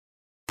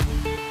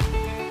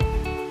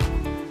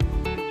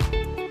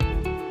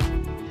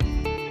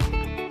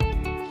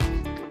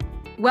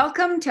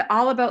Welcome to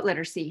All About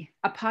Literacy,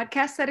 a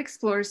podcast that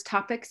explores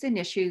topics and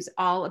issues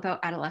all about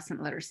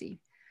adolescent literacy.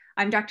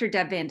 I'm Dr.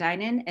 Deb Van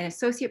Dynen, an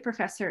associate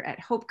professor at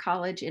Hope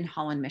College in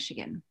Holland,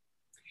 Michigan.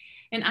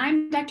 And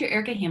I'm Dr.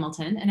 Erica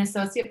Hamilton, an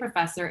associate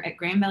professor at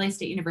Grand Valley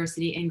State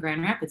University in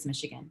Grand Rapids,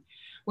 Michigan.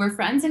 We're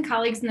friends and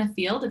colleagues in the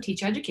field of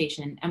teacher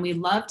education, and we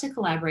love to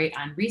collaborate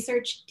on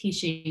research,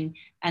 teaching,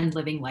 and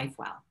living life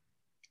well.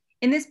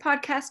 In this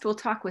podcast, we'll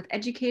talk with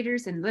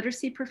educators and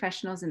literacy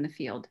professionals in the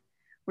field.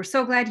 We're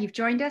so glad you've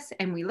joined us,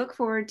 and we look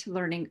forward to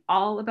learning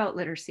all about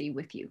literacy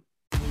with you.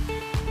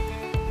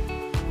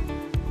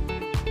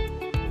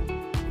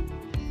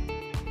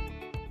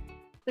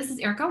 This is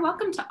Erica.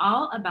 Welcome to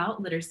All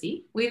About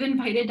Literacy. We've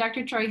invited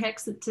Dr. Troy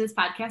Hicks to this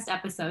podcast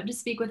episode to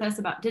speak with us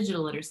about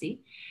digital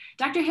literacy.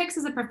 Dr. Hicks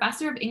is a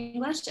professor of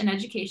English and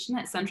education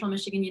at Central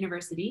Michigan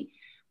University,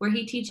 where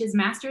he teaches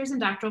master's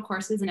and doctoral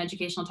courses in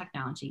educational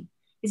technology.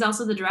 He's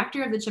also the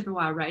director of the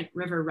Chippewa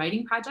River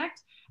Writing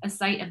Project, a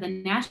site of the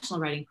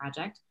National Writing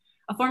Project.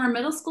 A former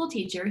middle school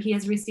teacher, he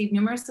has received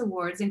numerous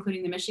awards,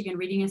 including the Michigan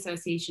Reading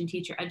Association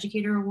Teacher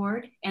Educator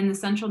Award and the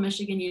Central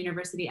Michigan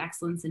University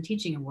Excellence in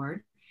Teaching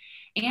Award.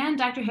 And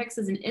Dr. Hicks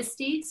is an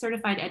ISTE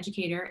certified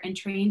educator and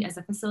trained as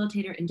a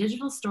facilitator in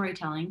digital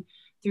storytelling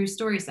through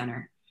Story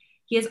Center.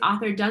 He has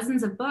authored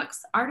dozens of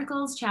books,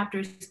 articles,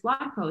 chapters,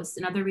 blog posts,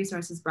 and other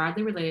resources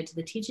broadly related to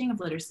the teaching of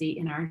literacy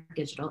in our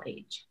digital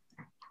age.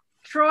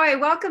 Troy,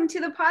 welcome to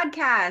the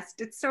podcast.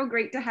 It's so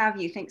great to have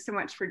you. Thanks so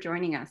much for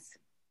joining us.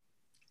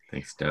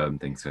 Thanks,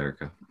 Deb. Thanks,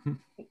 Erica.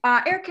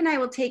 Eric and I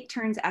will take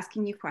turns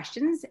asking you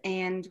questions,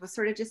 and we'll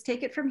sort of just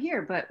take it from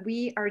here. But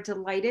we are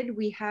delighted.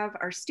 We have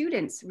our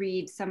students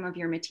read some of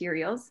your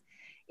materials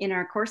in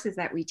our courses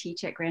that we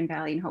teach at Grand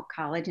Valley and Hope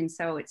College. And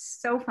so it's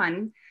so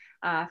fun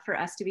for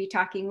us to be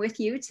talking with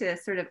you to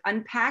sort of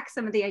unpack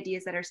some of the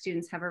ideas that our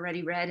students have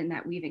already read and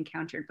that we've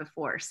encountered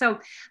before. So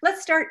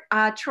let's start.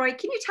 Troy,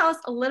 can you tell us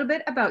a little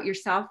bit about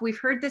yourself? We've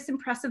heard this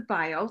impressive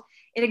bio.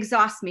 It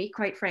exhausts me,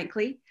 quite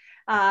frankly.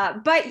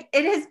 But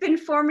it has been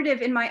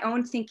formative in my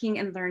own thinking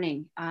and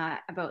learning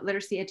about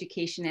literacy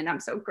education, and I'm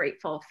so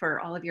grateful for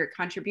all of your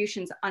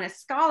contributions on a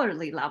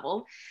scholarly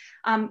level.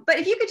 But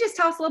if you could just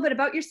tell us a little bit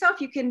about yourself,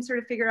 you can sort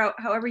of figure out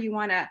however you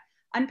want to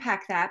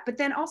unpack that, but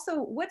then also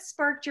what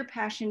sparked your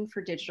passion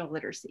for digital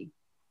literacy?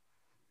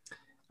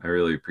 I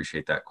really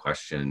appreciate that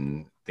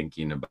question.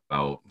 Thinking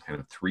about kind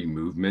of three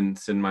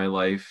movements in my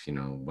life,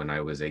 when I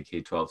was a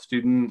K-12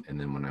 student,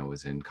 and then when I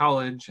was in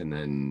college, and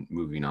then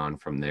moving on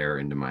from there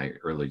into my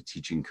early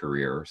teaching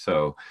career.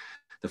 So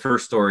the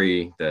first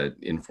story that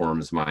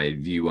informs my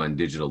view on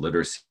digital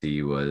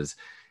literacy was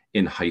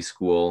in high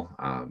school.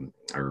 I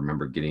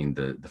remember getting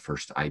the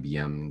first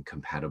IBM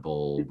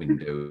compatible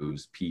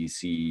Windows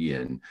PC,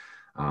 and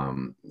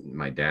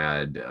my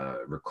dad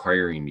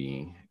requiring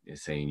me,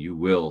 saying, you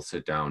will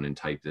sit down and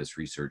type this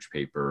research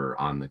paper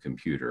on the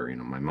computer.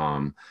 My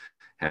mom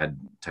had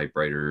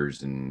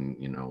typewriters and,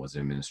 was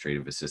an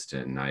administrative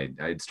assistant. And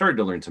I'd started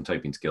to learn some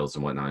typing skills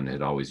and whatnot, and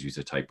had always used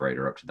a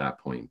typewriter up to that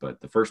point.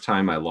 But the first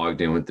time I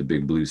logged in with the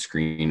big blue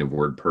screen of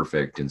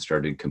WordPerfect and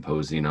started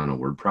composing on a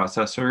word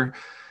processor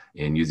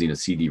and using a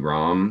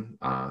CD-ROM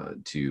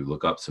to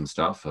look up some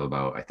stuff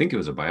about, I think it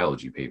was a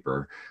biology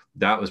paper,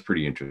 that was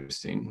pretty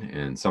interesting,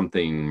 and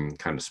something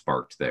kind of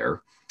sparked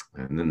there.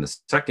 And then the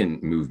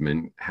second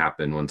movement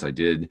happened once I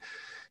did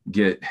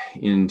get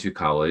into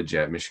college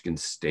at Michigan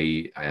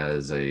State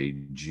as a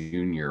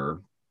junior.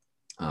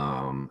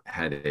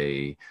 Had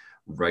a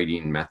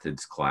writing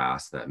methods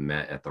class that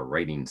met at the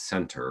Writing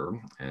Center.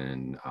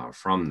 And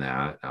from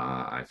that,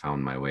 I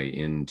found my way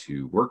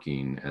into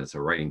working as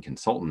a writing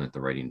consultant at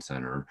the Writing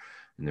Center.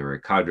 And there were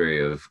a cadre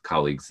of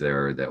colleagues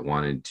there that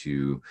wanted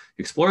to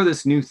explore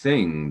this new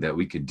thing that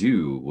we could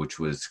do, which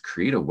was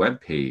create a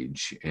web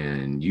page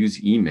and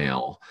use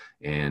email.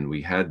 And we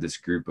had this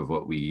group of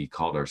what we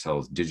called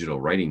ourselves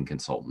digital writing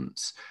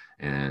consultants.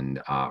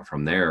 And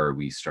from there,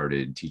 we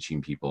started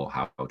teaching people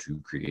how to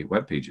create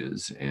web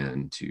pages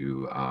and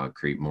to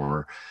create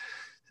more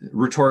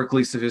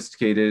rhetorically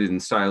sophisticated and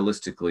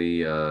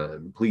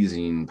stylistically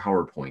pleasing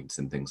PowerPoints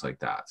and things like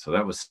that. So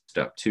that was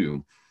step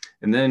two.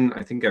 And then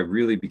I think I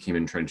really became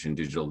entrenched in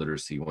digital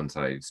literacy once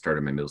I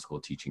started my middle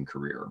school teaching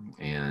career.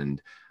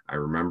 And I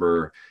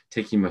remember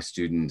taking my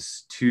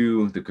students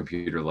to the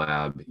computer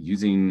lab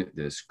using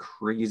this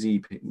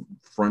crazy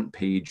front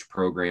page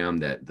program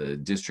that the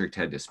district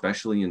had to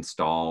specially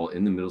install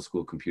in the middle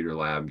school computer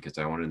lab because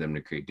I wanted them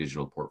to create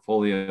digital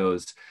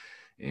portfolios,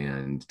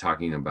 and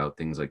talking about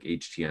things like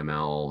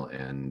HTML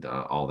and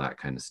all that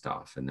kind of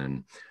stuff. And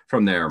then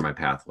from there, my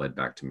path led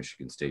back to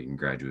Michigan State and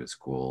graduate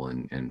school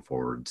and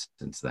forward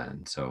since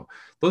then. So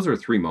those are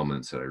three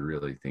moments that I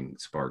really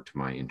think sparked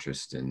my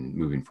interest in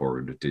moving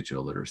forward with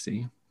digital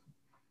literacy.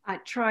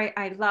 Troy,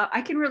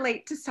 I can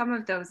relate to some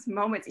of those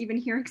moments, even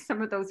hearing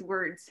some of those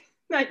words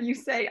that you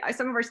say.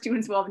 Some of our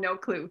students will have no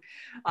clue.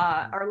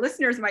 Our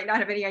listeners might not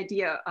have any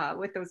idea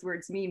what those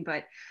words mean,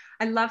 but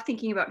I love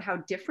thinking about how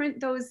different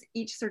those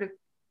each sort of,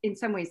 in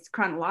some ways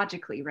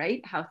chronologically,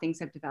 right? How things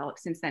have developed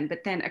since then,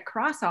 but then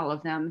across all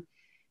of them,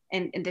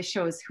 and this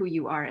shows who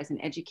you are as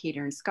an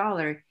educator and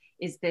scholar,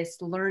 is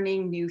this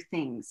learning new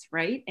things,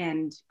 right?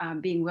 And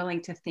being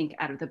willing to think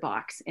out of the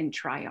box and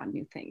try on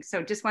new things.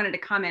 So just wanted to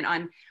comment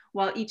on,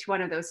 while each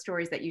one of those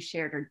stories that you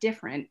shared are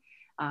different,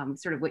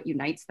 sort of what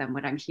unites them,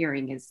 what I'm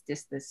hearing is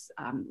just this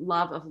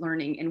love of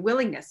learning and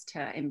willingness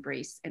to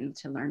embrace and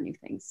to learn new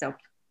things. So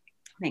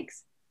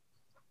thanks.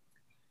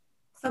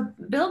 So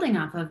building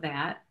off of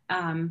that,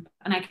 and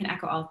I can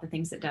echo all of the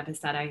things that Deb has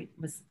said.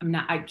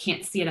 I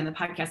can't see it on the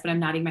podcast, but I'm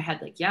nodding my head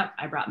like, yep,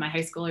 I brought my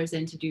high schoolers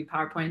in to do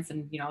PowerPoints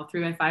and,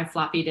 through my 5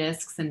 floppy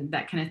disks and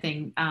that kind of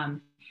thing.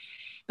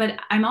 But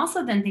I'm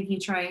also then thinking,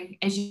 Troy,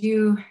 as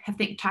you have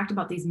talked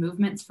about these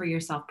movements for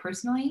yourself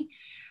personally,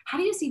 how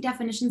do you see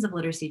definitions of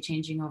literacy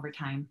changing over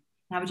time?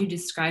 How would you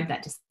describe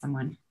that to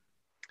someone?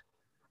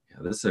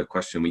 Yeah, this is a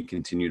question we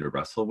continue to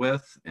wrestle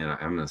with, and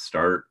I'm going to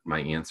start my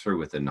answer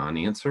with a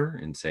non-answer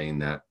in saying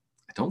that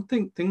I don't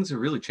think things have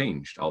really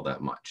changed all that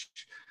much.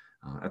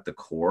 At the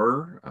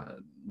core,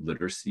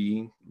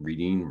 literacy,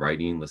 reading,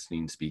 writing,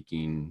 listening,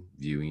 speaking,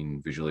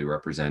 viewing, visually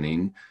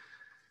representing,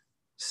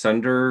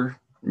 sender,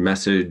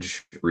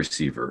 message,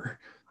 receiver.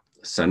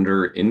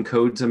 Sender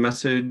encodes a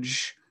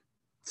message,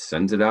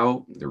 sends it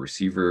out, the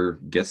receiver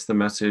gets the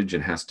message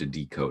and has to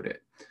decode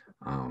it.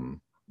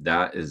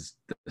 That is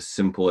the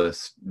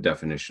simplest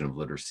definition of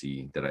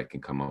literacy that I can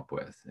come up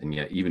with. And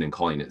yet, even in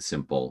calling it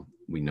simple,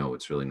 we know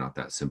it's really not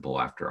that simple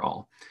after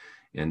all.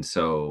 And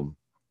so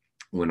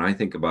when I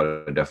think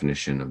about a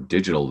definition of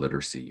digital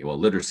literacy, well,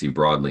 literacy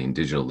broadly and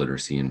digital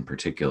literacy in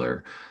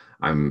particular,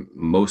 I'm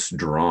most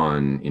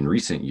drawn in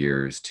recent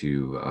years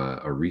to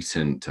a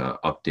recent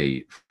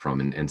update from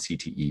an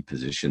NCTE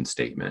position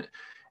statement.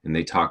 And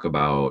they talk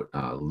about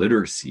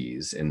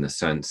literacies in the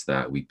sense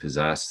that we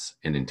possess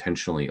and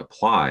intentionally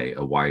apply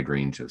a wide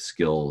range of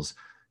skills,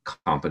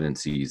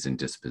 competencies, and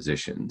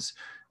dispositions.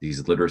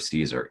 These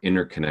literacies are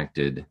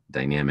interconnected,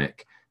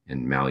 dynamic,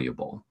 and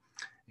malleable.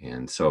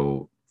 And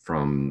so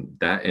from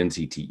that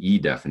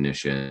NCTE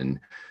definition,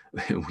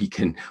 we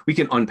can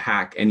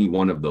unpack any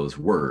one of those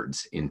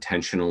words: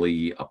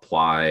 intentionally,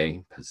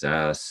 apply,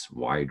 possess,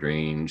 wide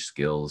range,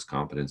 skills,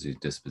 competencies,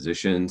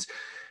 dispositions,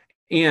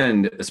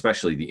 and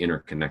especially the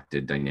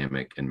interconnected,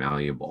 dynamic, and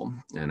malleable.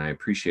 And I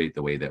appreciate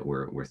the way that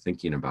we're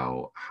thinking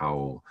about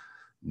how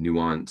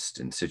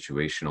nuanced and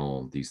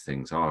situational these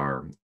things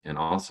are, and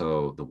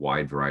also the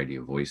wide variety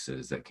of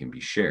voices that can be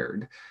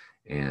shared.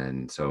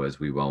 And so, as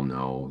we well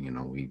know,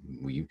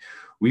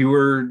 we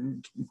were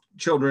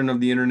children of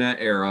the internet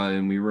era,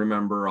 and we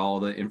remember all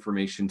the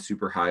information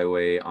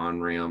superhighway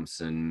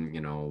on-ramps and,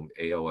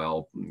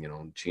 AOL,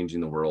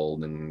 changing the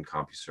world, and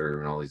CompuServe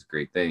and all these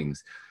great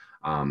things.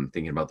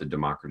 Thinking about the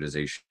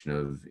democratization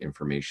of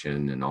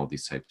information and all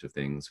these types of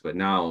things. But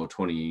now,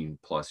 20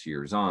 plus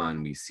years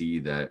on, we see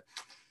that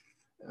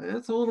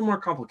it's a little more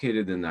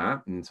complicated than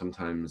that. And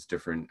sometimes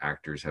different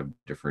actors have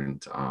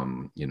different,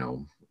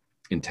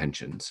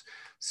 intentions.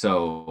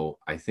 So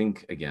I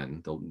think,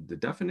 again, the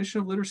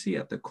definition of literacy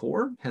at the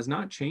core has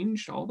not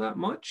changed all that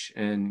much.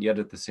 And yet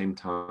at the same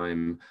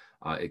time,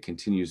 it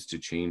continues to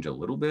change a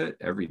little bit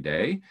every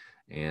day.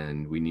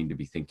 And we need to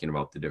be thinking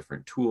about the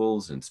different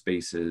tools and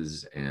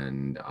spaces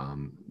and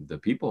the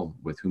people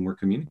with whom we're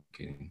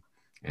communicating.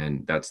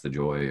 And that's the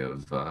joy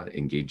of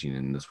engaging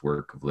in this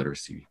work of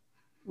literacy.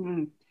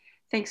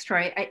 Thanks,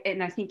 Troy.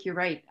 And I think you're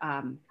right.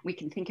 We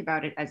can think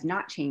about it as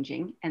not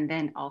changing, and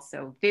then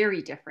also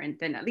very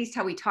different than at least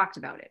how we talked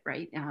about it,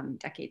 right?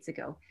 Decades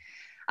ago.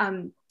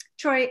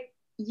 Troy,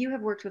 you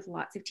have worked with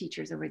lots of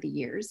teachers over the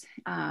years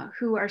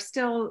who are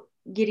still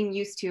getting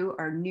used to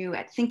or new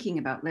at thinking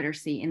about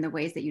literacy in the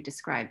ways that you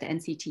described. The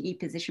NCTE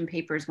position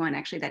paper is one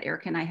actually that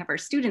Erica and I have our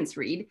students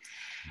read.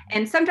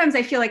 And sometimes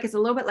I feel like it's a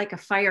little bit like a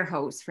fire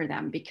hose for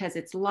them, because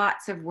it's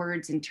lots of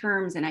words and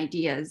terms and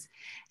ideas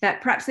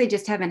that perhaps they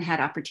just haven't had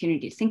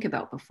opportunity to think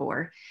about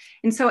before.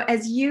 And so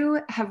as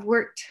you have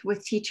worked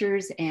with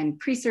teachers and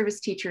pre-service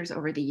teachers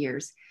over the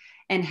years,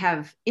 and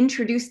have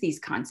introduced these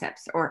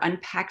concepts or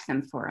unpacked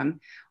them for them,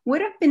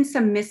 what have been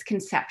some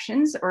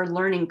misconceptions or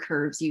learning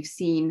curves you've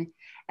seen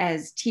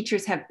as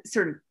teachers have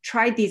sort of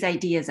tried these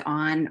ideas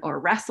on or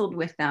wrestled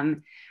with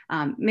them?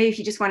 Maybe if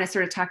you just want to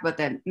sort of talk about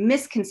the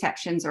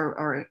misconceptions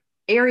or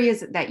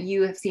areas that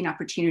you have seen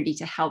opportunity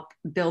to help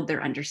build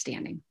their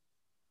understanding.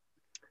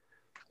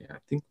 Yeah, I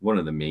think one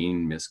of the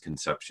main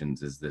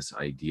misconceptions is this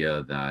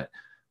idea that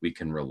we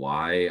can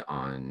rely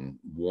on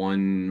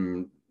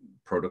one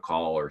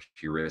protocol or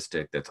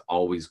heuristic that's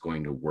always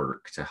going to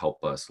work to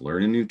help us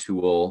learn a new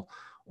tool,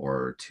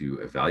 or to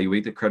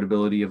evaluate the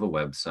credibility of a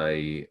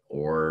website,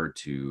 or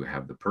to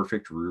have the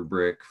perfect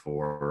rubric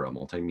for a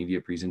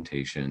multimedia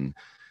presentation.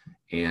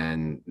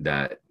 And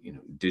that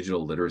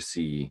digital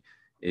literacy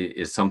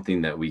is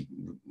something that we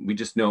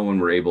just know when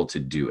we're able to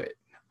do it.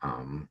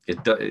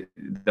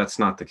 That's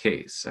not the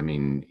case. I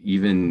mean,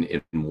 even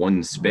in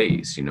one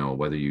space,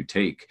 whether you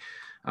take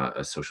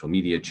a social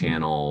media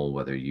channel,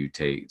 whether you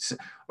take,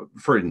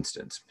 for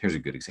instance, here's a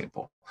good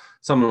example.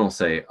 Someone will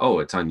say, oh,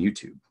 it's on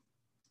YouTube.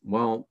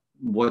 Well,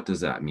 what does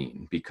that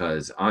mean?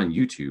 Because on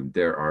YouTube,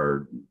 there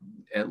are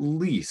at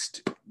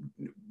least,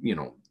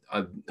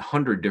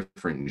 100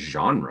 different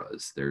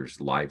genres. There's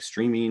live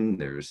streaming,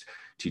 there's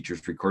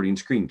teachers recording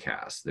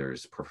screencasts,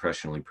 there's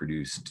professionally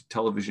produced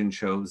television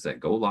shows that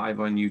go live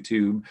on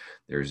YouTube,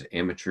 there's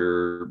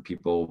amateur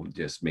people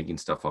just making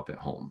stuff up at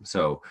home.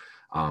 So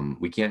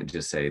we can't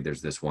just say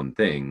there's this one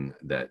thing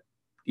that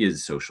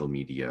is social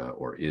media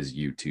or is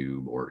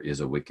YouTube or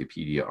is a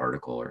Wikipedia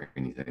article or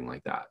anything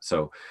like that.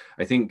 So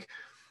I think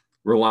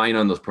relying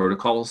on those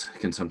protocols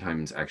can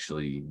sometimes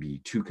actually be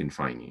too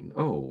confining.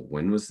 Oh,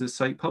 when was this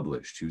site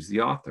published? Who's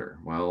the author?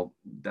 Well,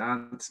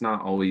 that's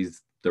not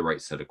always the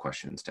right set of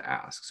questions to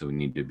ask. So we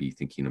need to be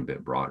thinking a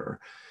bit broader.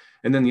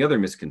 And then the other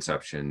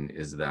misconception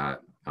is that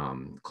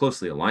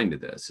closely aligned to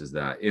this is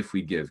that if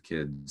we give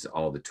kids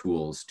all the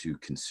tools to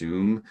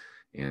consume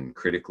and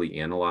critically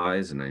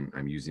analyze, and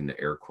I'm using the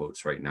air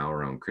quotes right now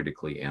around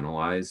critically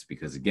analyze,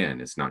 because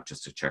again, it's not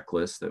just a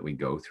checklist that we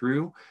go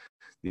through.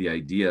 The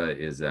idea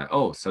is that,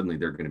 oh, suddenly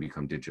they're going to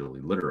become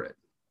digitally literate.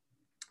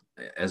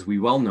 As we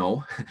well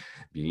know,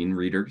 being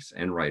readers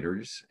and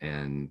writers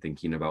and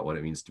thinking about what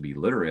it means to be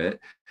literate,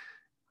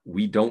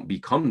 we don't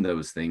become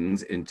those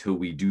things until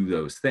we do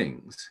those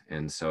things.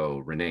 And so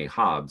Renee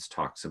Hobbs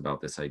talks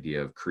about this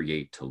idea of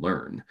create to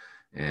learn,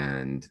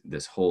 and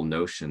this whole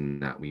notion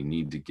that we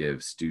need to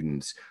give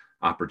students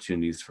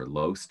opportunities for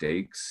low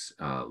stakes,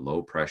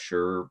 low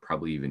pressure,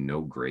 probably even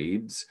no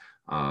grades,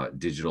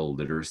 digital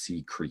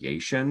literacy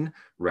creation,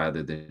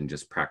 rather than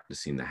just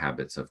practicing the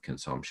habits of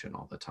consumption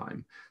all the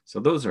time. So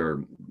those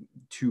are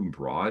two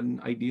broad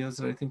ideas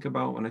that I think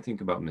about when I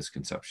think about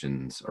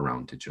misconceptions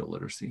around digital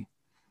literacy.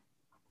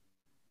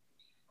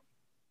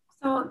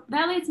 So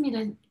that leads me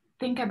to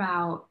think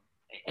about,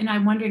 and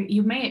I'm wondering,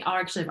 you may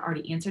actually have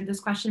already answered this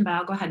question, but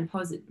I'll go ahead and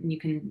pose it and you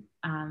can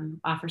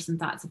offer some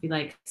thoughts if you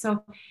like.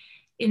 So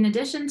in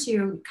addition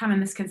to common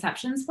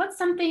misconceptions, what's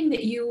something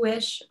that you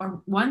wish,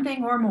 or one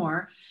thing or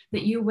more,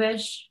 that you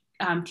wish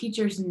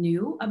teachers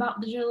knew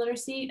about digital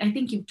literacy? I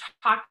think you've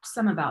talked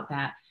some about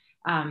that,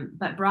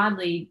 but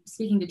broadly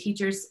speaking to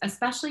teachers,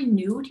 especially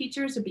new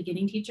teachers or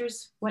beginning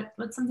teachers,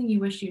 what's something you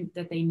wish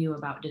that they knew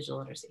about digital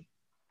literacy?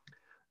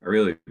 I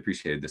really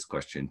appreciated this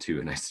question too,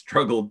 and I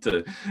struggled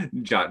to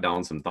jot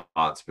down some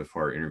thoughts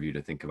before our interview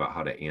to think about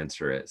how to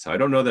answer it. So I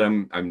don't know that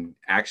I'm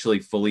actually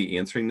fully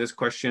answering this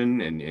question,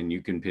 and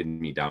you can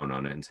pin me down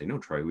on it and say, no,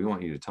 Troy, we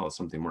want you to tell us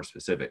something more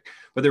specific.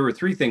 But there were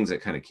three things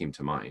that kind of came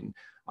to mind.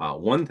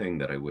 One thing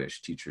that I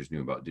wish teachers knew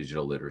about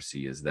digital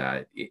literacy is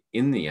that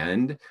in the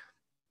end,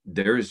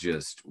 there is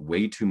just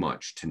way too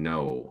much to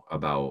know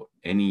about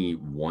any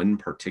one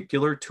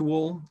particular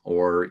tool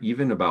or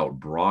even about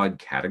broad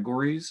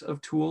categories of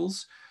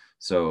tools.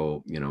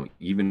 So,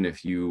 even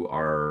if you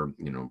are,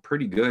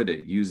 pretty good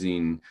at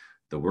using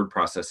the word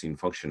processing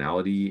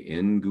functionality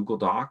in Google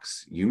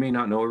Docs, you may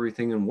not know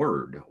everything in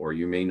Word, or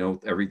you may know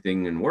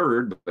everything in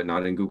Word, but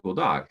not in Google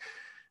Doc.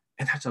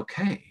 And that's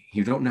okay.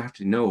 You don't have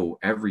to know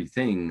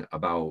everything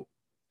about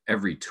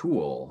every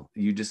tool.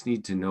 You just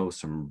need to know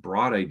some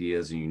broad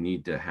ideas, and you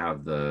need to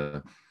have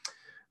the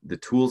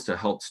tools to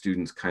help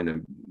students kind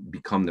of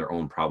become their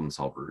own problem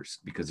solvers,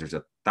 because there's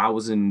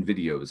 1,000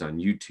 videos on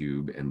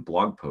YouTube and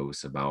blog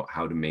posts about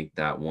how to make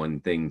that one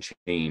thing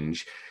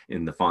change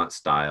in the font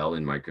style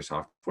in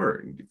Microsoft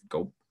Word.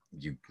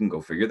 You can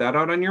go figure that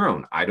out on your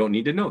own. I don't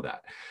need to know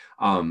that.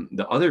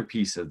 The other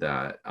piece of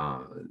that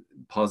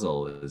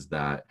puzzle is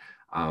that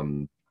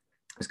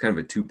it's kind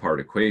of a two-part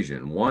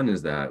equation. One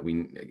is that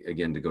we,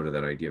 again, to go to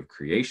that idea of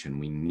creation,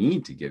 we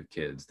need to give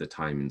kids the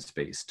time and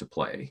space to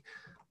play.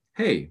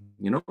 Hey,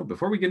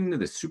 before we get into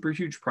this super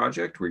huge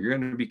project where you're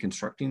going to be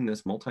constructing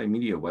this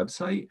multimedia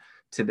website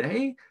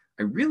today,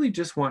 I really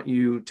just want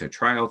you to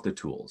try out the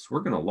tools.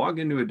 We're going to log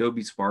into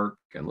Adobe Spark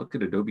and look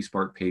at Adobe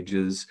Spark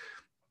pages,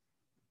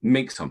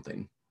 make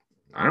something.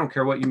 I don't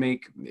care what you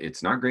make.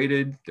 It's not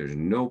graded. There's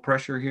no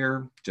pressure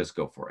here. Just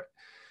go for it.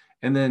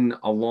 And then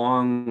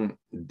along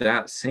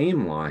that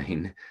same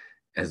line,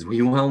 as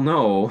we well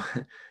know,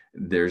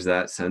 there's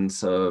that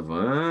sense of,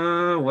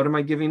 what am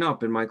I giving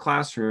up in my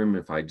classroom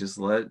if I just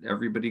let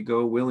everybody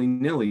go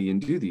willy-nilly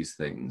and do these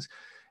things?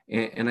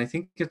 And I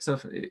think it's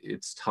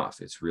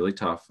tough. It's really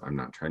tough. I'm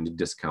not trying to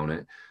discount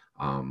it.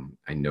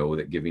 I know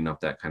that giving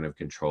up that kind of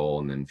control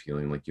and then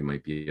feeling like you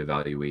might be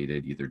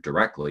evaluated either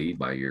directly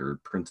by your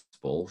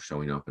principal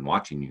showing up and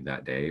watching you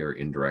that day, or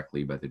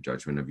indirectly by the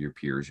judgment of your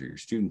peers or your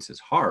students is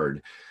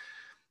hard.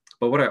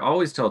 But what I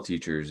always tell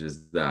teachers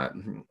is that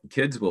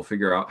kids will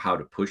figure out how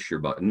to push your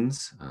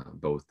buttons,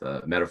 both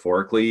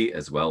metaphorically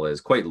as well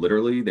as quite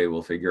literally. They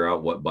will figure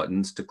out what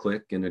buttons to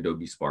click in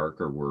Adobe Spark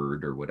or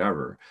Word or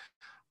whatever.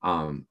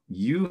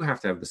 You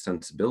have to have the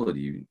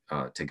sensibility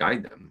to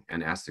guide them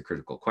and ask the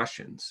critical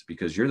questions,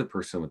 because you're the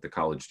person with the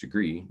college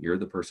degree. You're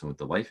the person with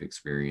the life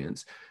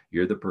experience.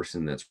 You're the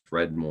person that's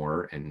read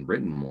more and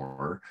written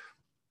more.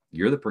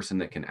 You're the person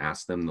that can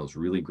ask them those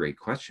really great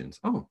questions.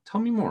 Oh,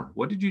 tell me more.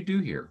 What did you do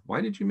here? Why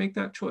did you make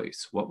that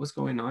choice? What was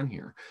going on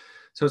here?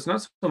 So it's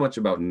not so much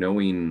about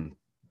knowing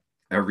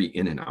every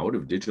in and out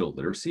of digital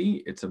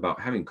literacy. It's about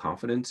having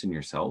confidence in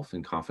yourself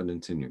and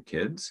confidence in your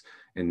kids,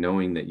 and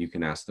knowing that you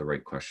can ask the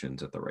right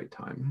questions at the right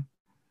time.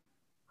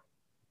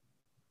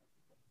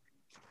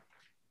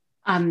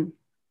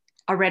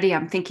 Already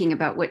I'm thinking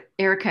about what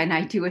Erica and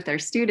I do with our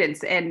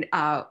students. And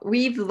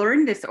we've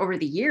learned this over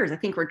the years. I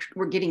think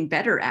we're getting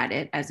better at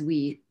it as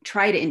we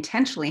try to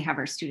intentionally have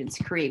our students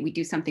create. We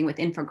do something with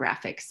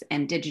infographics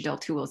and digital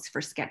tools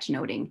for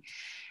sketchnoting.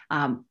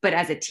 But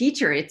as a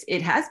teacher,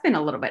 it has been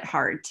a little bit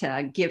hard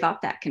to give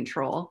up that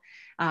control.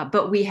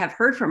 But we have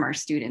heard from our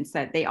students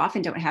that they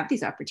often don't have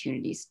these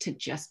opportunities to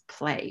just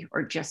play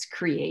or just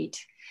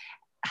create,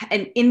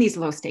 and in these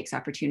low stakes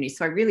opportunities.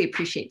 So I really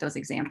appreciate those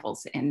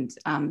examples and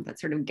that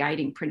sort of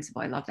guiding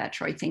principle. I love that,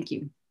 Troy. Thank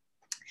you.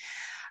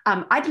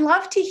 I'd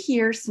love to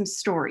hear some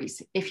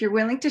stories if you're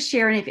willing to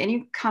share, and if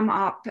any come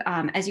up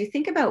as you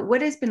think about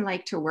what it's been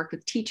like to work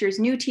with teachers,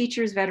 new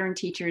teachers, veteran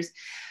teachers.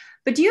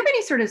 But do you have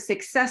any sort of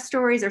success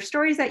stories or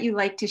stories that you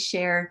like to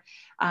share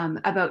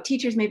about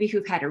teachers maybe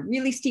who've had a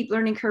really steep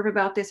learning curve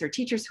about this, or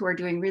teachers who are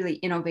doing really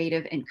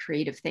innovative and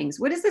creative things?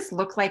 What does this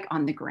look like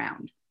on the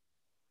ground?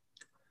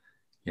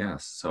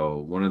 Yes. So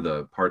one of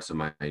the parts of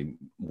my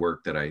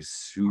work that I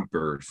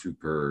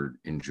super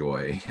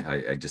enjoy,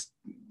 I just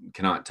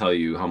cannot tell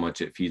you how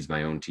much it feeds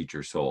my own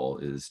teacher soul,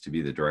 is to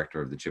be the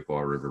director of the Chippewa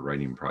River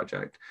Writing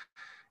Project.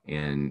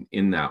 And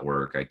in that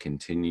work, I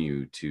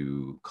continue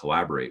to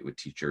collaborate with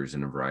teachers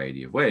in a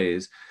variety of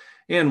ways.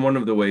 And one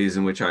of the ways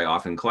in which I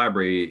often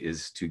collaborate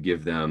is to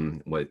give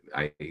them what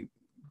I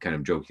kind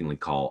of jokingly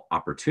call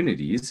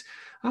opportunities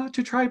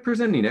to try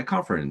presenting at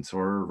conference,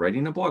 or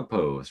writing a blog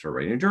post, or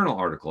writing a journal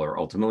article, or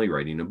ultimately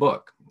writing a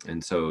book.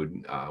 And so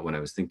when I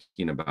was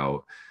thinking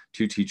about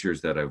two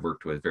teachers that I've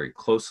worked with very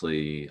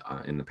closely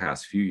in the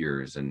past few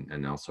years,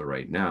 and also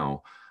right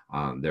now,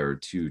 there are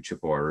two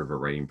Chippewa River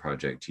Writing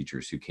Project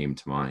teachers who came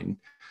to mind.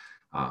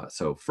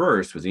 So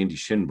first was Andy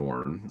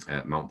Shinborn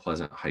at Mount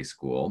Pleasant High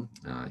School.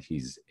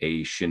 He's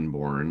A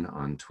Shinborn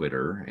on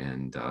Twitter,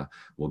 and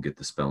we'll get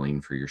the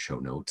spelling for your show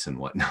notes and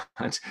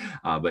whatnot.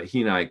 But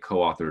he and I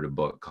co-authored a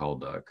book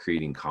called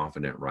Creating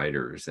Confident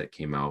Writers that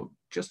came out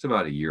just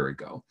about a year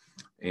ago.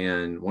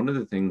 And one of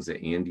the things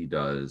that Andy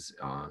does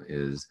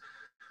is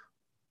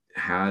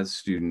has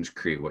students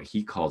create what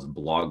he calls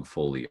blog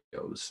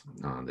folios.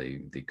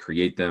 They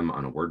create them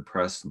on a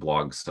WordPress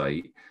blog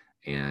site,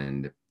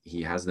 and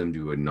he has them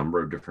do a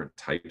number of different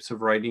types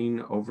of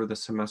writing over the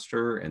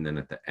semester. And then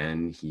at the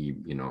end, he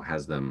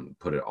has them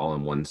put it all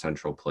in one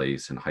central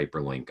place and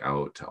hyperlink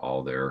out to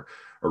all their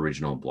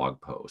original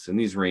blog posts. And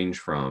these range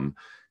from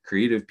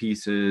creative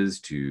pieces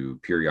to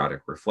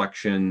periodic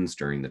reflections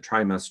during the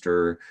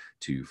trimester,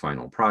 to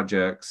final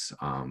projects,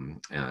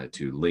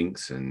 to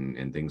links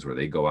and things where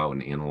they go out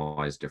and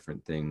analyze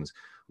different things.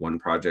 One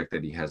project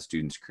that he has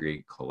students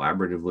create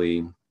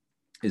collaboratively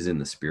is in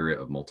the spirit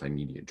of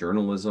multimedia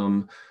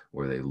journalism,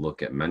 where they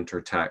look at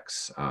mentor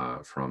texts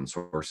from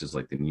sources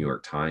like the New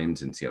York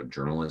Times and see how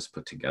journalists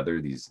put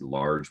together these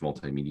large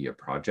multimedia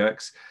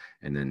projects,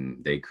 and then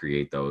they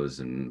create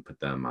those and put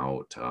them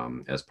out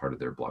as part of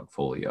their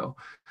blogfolio.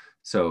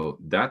 So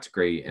that's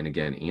great. And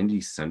again,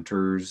 Andy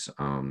centers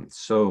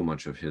so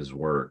much of his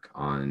work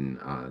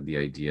on the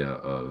idea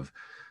of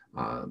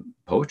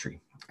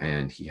poetry.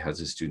 And he has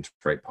his students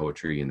write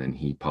poetry, and then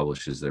he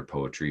publishes their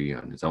poetry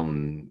on his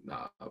own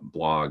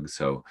blog.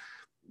 So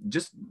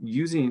just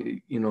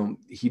using,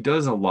 he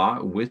does a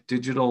lot with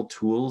digital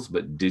tools,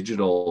 but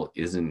digital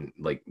isn't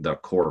like the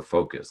core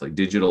focus. Like,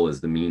 digital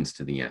is the means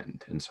to the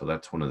end. And so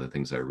that's one of the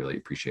things I really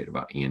appreciate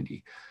about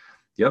Andy.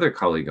 The other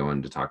colleague I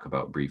wanted to talk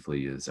about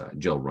briefly is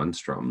Jill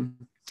Runstrom,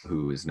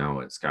 who is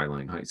now at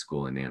Skyline High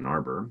School in Ann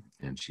Arbor,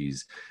 and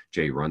she's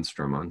Jay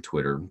Runstrom on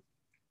Twitter.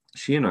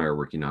 She and I are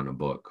working on a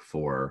book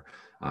for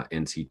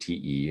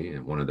NCTE,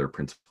 and one of their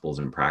principles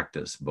in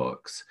practice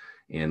books.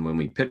 And when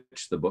we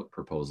pitched the book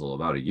proposal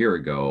about a year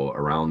ago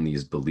around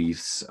these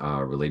beliefs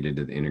related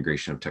to the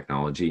integration of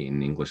technology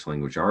in English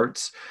language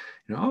arts,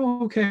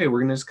 okay, we're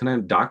going to just kind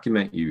of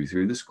document you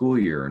through the school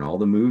year and all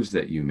the moves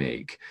that you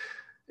make.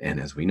 And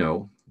as we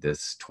know,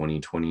 this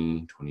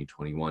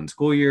 2020-2021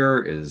 school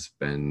year has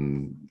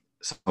been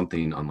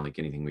something unlike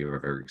anything we've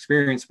ever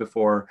experienced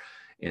before.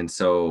 And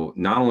so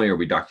not only are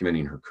we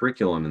documenting her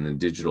curriculum and the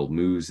digital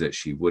moves that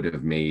she would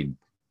have made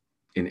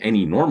in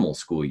any normal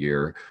school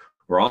year,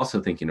 we're also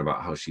thinking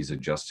about how she's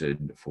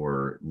adjusted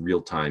for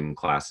real-time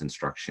class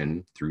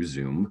instruction through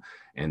Zoom,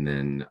 and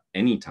then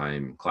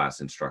anytime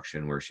class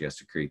instruction where she has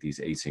to create these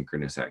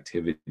asynchronous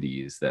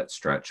activities that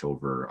stretch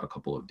over a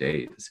couple of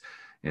days.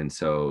 And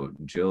so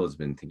Jill has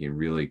been thinking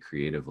really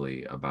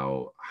creatively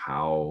about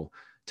how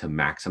to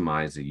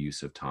maximize the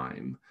use of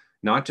time.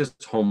 Not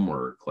just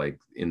homework,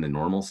 like in the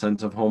normal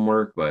sense of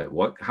homework, but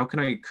how can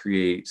I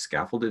create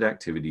scaffolded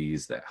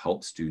activities that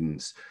help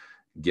students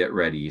get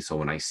ready, so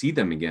when I see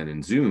them again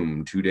in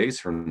Zoom 2 days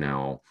from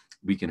now,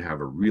 we can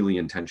have a really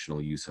intentional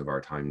use of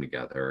our time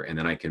together, and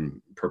then I can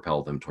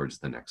propel them towards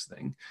the next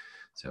thing.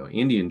 So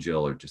Andy and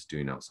Jill are just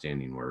doing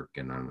outstanding work,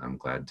 and I'm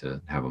glad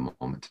to have a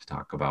moment to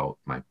talk about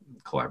my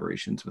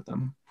collaborations with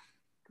them.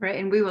 Right,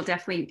 and we will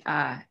definitely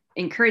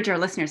encourage our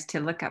listeners to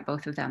look up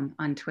both of them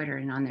on Twitter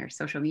and on their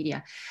social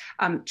media.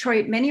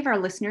 Troy, many of our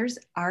listeners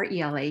are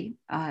ELA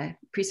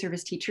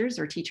pre-service teachers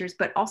or teachers,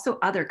 but also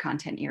other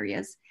content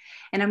areas.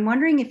 And I'm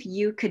wondering if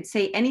you could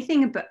say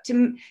anything about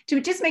to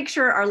just make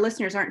sure our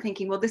listeners aren't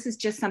thinking, well, this is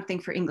just something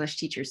for English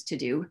teachers to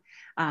do,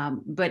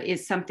 but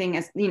is something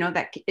as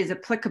that is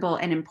applicable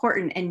and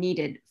important and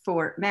needed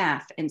for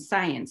math and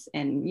science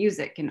and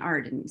music and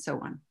art and so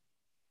on.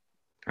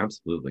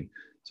 Absolutely.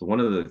 So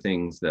one of the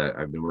things that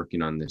I've been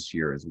working on this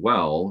year as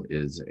well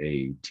is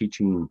a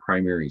teaching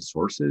primary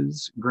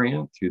sources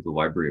grant through the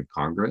Library of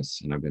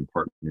Congress. And I've been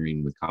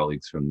partnering with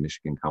colleagues from the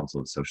Michigan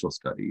Council of Social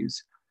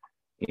Studies.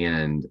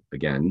 And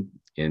again,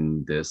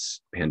 in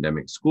this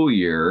pandemic school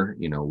year,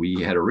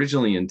 we had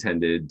originally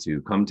intended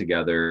to come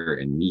together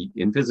and meet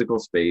in physical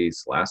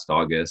space last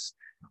August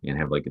and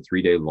have like a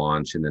 3-day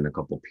launch and then a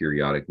couple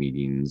periodic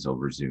meetings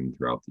over Zoom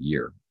throughout the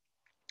year.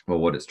 Well,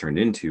 what it's turned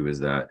into is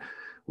that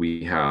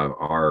we have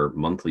our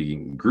monthly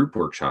group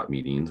workshop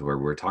meetings where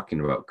we're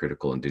talking about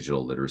critical and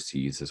digital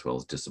literacies as well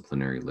as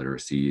disciplinary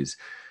literacies,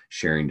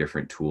 sharing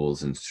different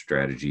tools and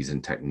strategies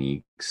and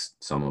techniques,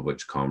 some of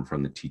which come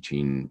from the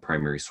Teaching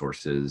Primary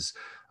Sources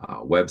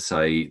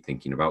website,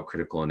 thinking about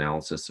critical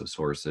analysis of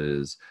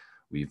sources.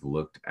 We've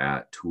looked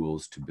at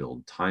tools to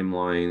build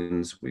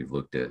timelines. We've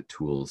looked at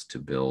tools to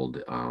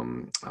build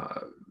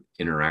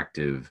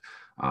interactive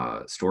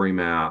story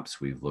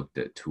maps. We've looked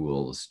at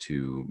tools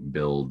to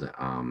build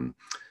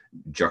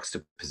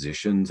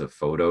juxtapositions of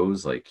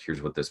photos, like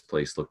here's what this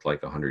place looked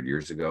like 100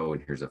 years ago,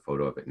 and here's a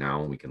photo of it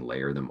now, and we can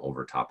layer them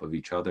over top of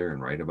each other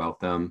and write about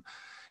them.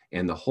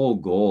 And the whole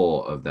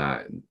goal of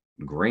that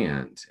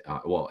grant,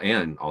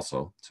 and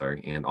also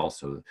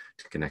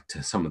to connect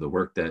to some of the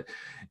work that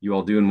you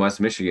all do in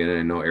West Michigan. And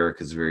I know Eric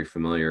is very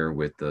familiar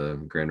with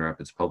the Grand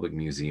Rapids Public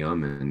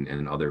Museum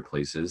and other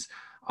places.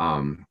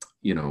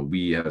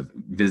 We have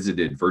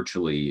visited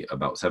virtually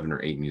about 7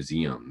 or 8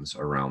 museums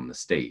around the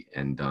state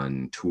and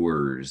done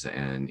tours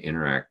and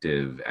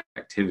interactive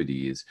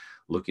activities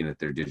looking at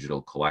their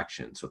digital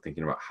collection. So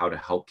thinking about how to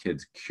help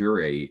kids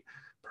curate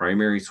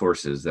primary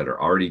sources that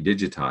are already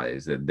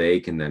digitized that they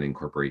can then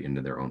incorporate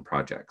into their own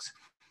projects.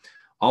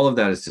 All of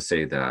that is to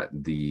say that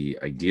the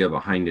idea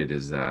behind it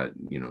is that,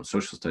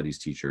 social studies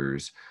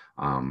teachers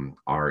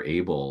are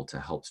able to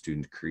help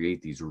students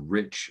create these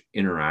rich,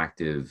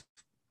 interactive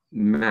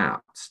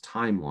maps,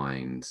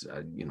 timelines,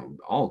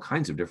 all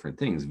kinds of different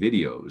things,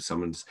 videos,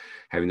 someone's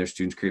having their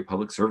students create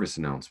public service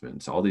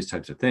announcements, all these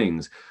types of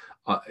things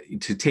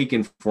to take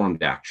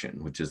informed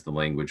action, which is the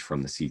language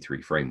from the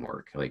C3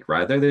 framework. Like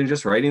rather than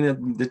just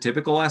writing the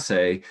typical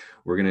essay,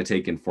 we're going to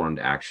take informed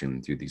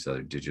action through these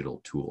other digital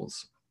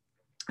tools.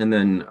 And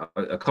then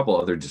a couple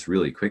other just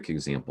really quick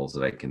examples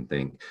that I can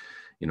think.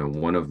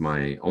 One of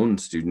my own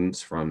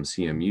students from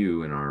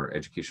CMU in our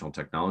educational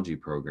technology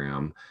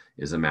program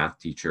is a math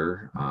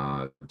teacher,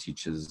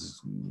 teaches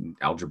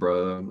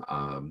algebra,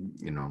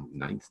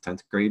 9th,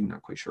 10th grade,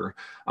 not quite sure.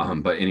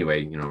 But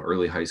anyway,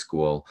 early high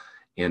school.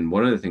 And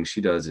one of the things she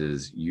does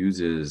is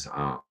uses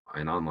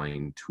an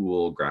online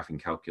tool,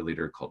 graphing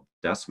calculator called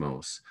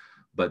Desmos.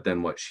 But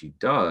then what she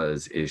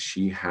does is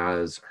she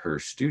has her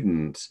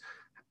students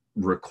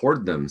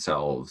record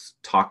themselves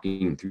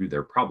talking through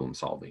their problem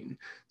solving.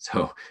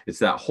 So it's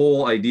that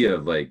whole idea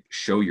of like,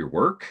 show your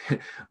work,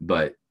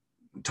 but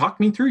talk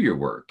me through your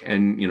work.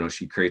 And,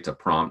 she creates a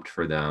prompt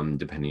for them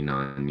depending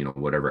on,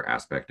 whatever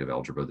aspect of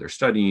algebra they're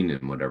studying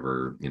and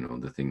whatever,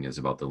 the thing is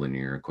about the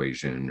linear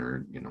equation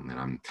or, and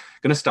I'm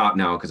going to stop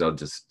now because I'll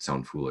just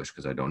sound foolish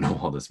because I don't know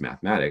all this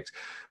mathematics.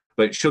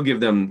 But she'll give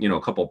them,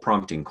 a couple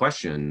prompting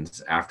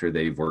questions after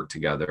they've worked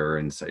together.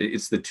 And so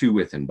it's the to,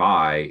 with, and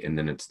by, and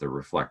then it's the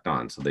reflect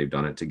on. So they've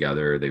done it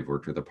together, they've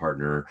worked with a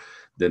partner,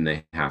 then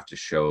they have to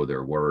show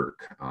their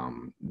work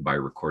by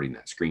recording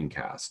that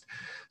screencast.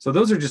 So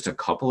those are just a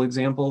couple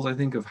examples, I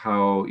think, of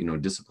how,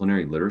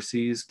 disciplinary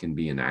literacies can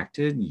be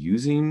enacted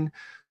using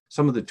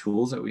some of the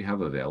tools that we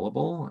have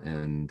available.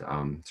 And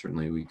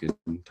certainly we could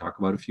talk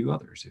about a few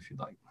others if you'd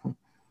like.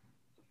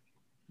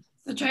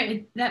 So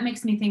Troy, that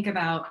makes me think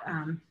about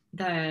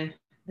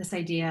this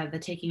idea of the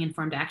taking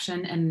informed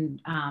action,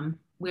 and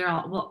we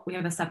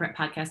have a separate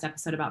podcast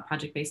episode about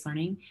project-based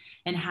learning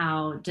and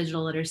how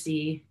digital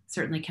literacy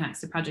certainly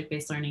connects to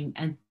project-based learning,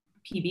 and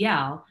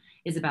PBL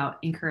is about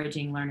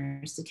encouraging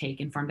learners to take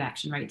informed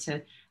action, right?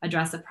 To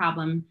address a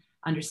problem,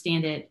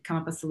 understand it, come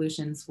up with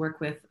solutions, work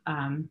with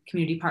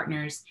community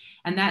partners,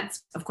 and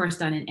that's of course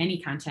done in any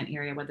content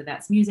area, whether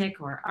that's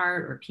music or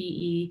art or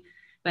PE.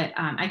 But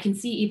I can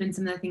see even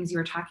some of the things you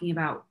were talking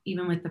about,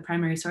 even with the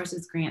primary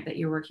sources grant that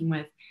you're working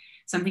with.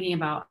 So I'm thinking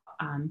about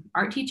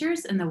art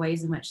teachers and the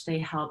ways in which they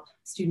help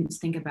students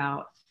think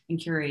about and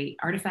curate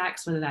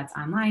artifacts, whether that's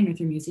online or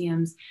through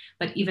museums,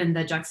 but even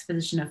the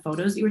juxtaposition of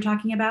photos that you were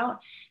talking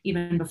about,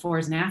 even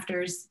befores and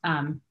afters,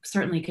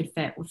 certainly could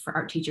fit for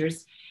art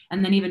teachers.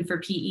 And then even for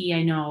PE,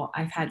 I know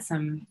I've had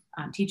some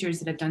teachers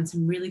that have done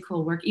some really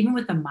cool work, even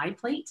with the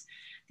MyPlate,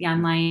 the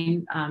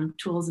online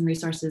tools and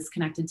resources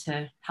connected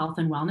to health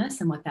and wellness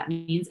and what that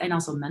means, and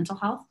also mental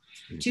health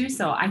too.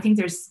 So I think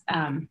there's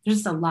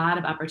just a lot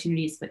of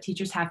opportunities, but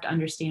teachers have to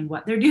understand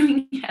what they're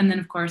doing, and then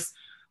of course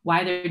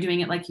why they're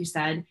doing it, like you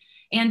said,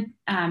 and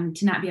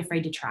to not be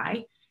afraid to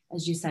try,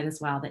 as you said as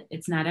well, that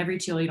it's not every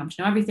tool, you don't have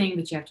to know everything,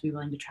 but you have to be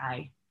willing to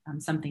try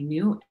something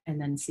new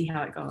and then see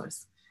how it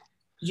goes.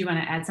 Did you want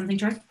to add something,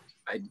 Troy?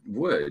 I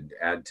would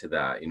add to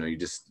that. You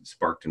just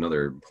sparked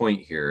another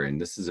point here,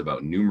 and this is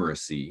about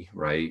numeracy,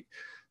 right?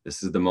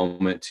 This is the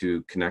moment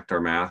to connect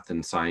our math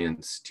and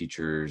science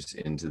teachers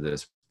into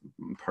this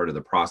part of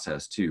the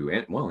process too,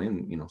 and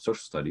social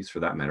studies for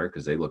that matter,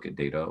 because they look at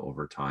data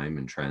over time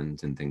and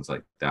trends and things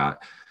like that.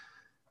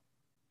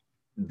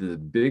 The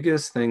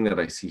biggest thing that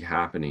I see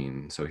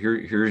happening, so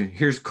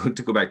here's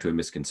to go back to a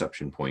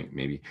misconception point,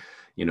 maybe.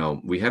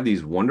 We have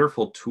these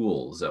wonderful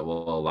tools that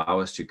will allow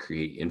us to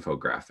create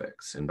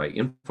infographics. And by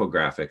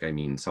infographic, I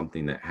mean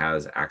something that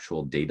has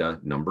actual data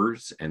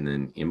numbers and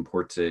then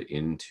imports it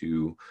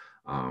into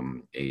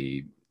an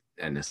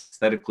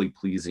aesthetically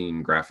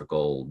pleasing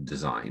graphical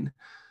design.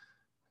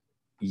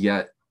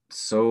 Yet,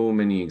 so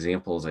many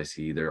examples I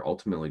see, they're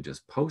ultimately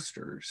just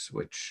posters,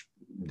 which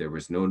there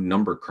was no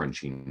number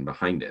crunching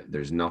behind it.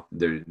 There's no,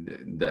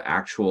 the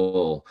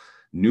actual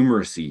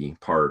numeracy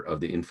part of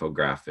the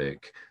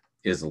infographic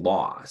is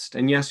lost.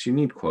 And yes, you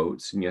need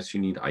quotes, and yes, you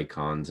need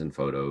icons and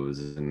photos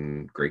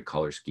and great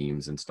color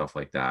schemes and stuff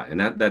like that. And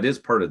that is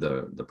part of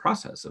the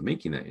process of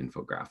making that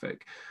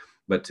infographic.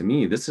 But to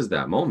me, this is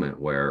that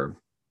moment where,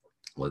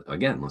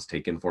 again, let's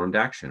take informed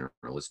action,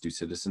 or let's do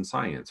citizen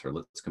science, or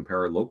let's compare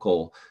our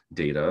local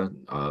data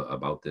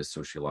about this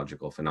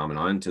sociological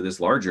phenomenon to this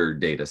larger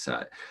data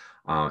set.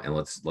 And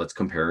let's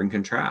compare and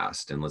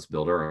contrast, and let's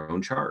build our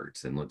own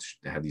charts, and let's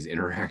have these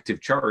interactive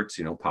charts,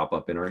 pop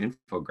up in our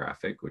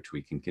infographic, which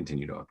we can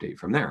continue to update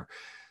from there.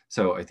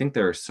 So I think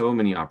there are so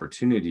many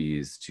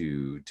opportunities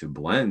to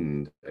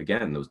blend,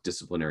 again, those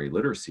disciplinary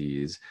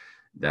literacies,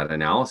 that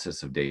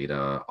analysis of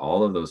data,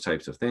 all of those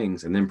types of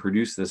things, and then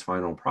produce this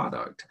final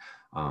product.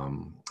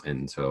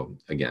 And so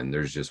again,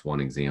 there's just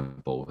one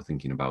example of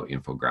thinking about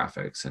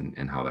infographics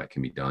and how that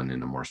can be done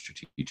in a more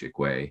strategic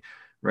way,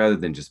 rather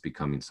than just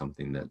becoming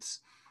something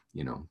that's,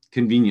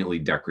 conveniently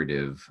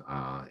decorative.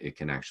 It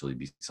can actually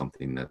be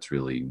something that's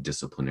really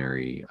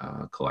disciplinary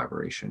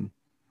collaboration.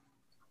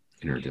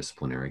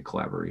 Interdisciplinary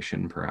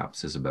collaboration,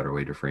 perhaps, is a better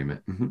way to frame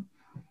it. Mm-hmm.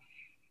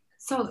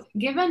 So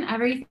given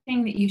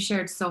everything that you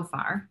shared so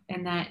far,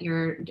 and that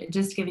you're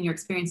just giving your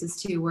experiences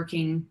to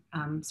working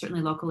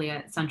certainly locally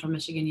at Central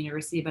Michigan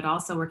University, but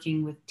also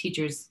working with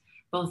teachers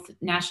both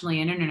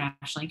nationally and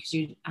internationally, because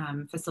you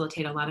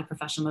facilitate a lot of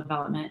professional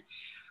development,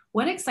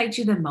 what excites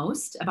you the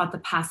most about the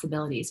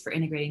possibilities for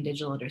integrating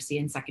digital literacy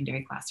in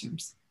secondary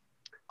classrooms?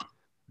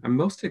 I'm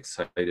most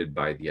excited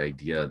by the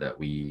idea that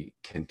we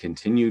can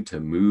continue to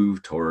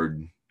move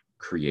toward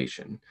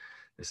creation.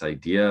 This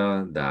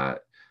idea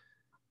that,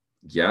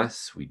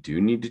 yes, we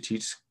do need to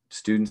teach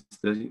students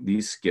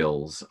these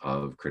skills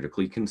of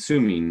critically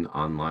consuming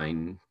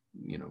online,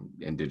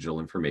 and digital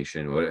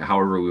information,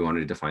 however we want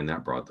to define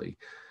that broadly.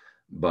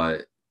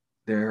 But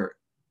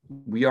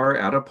we are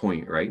at a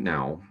point right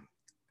now,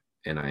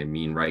 and I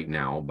mean right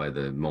now, by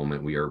the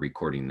moment we are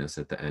recording this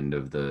at the end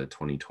of the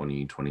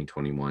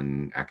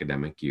 2020-2021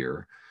 academic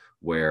year,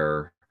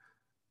 where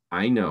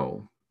I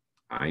know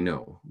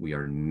we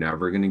are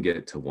never going to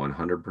get to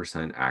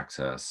 100%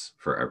 access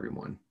for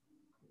everyone.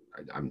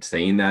 I'm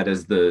saying that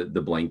as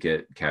the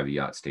blanket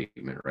caveat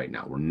statement right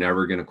now. We're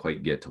never going to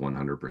quite get to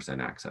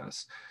 100%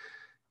 access.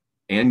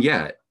 And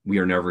yet we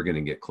are never going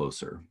to get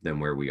closer than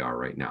where we are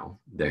right now.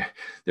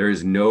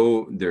 There's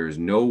no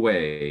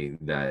way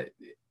that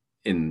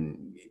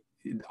in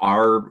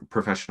our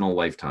professional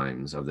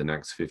lifetimes of the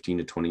next 15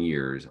 to 20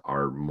 years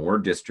are more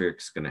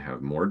districts going to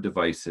have more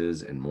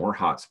devices and more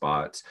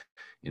hotspots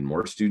in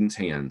more students'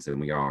 hands than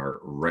we are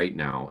right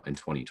now in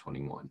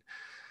 2021.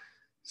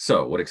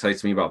 So what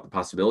excites me about the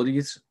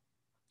possibilities?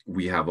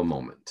 We have a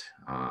moment.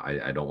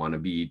 I don't want to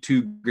be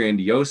too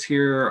grandiose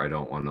here. I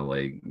don't want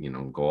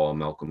to go all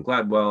Malcolm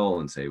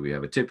Gladwell and say we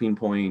have a tipping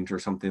point or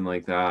something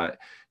like that.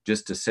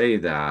 Just to say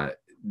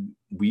that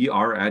we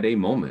are at a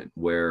moment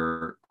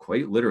where,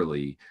 quite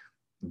literally,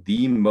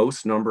 the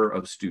most number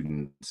of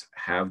students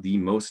have the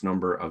most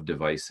number of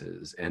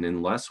devices. And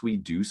unless we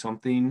do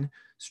something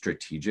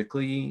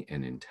strategically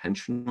and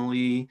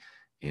intentionally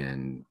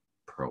and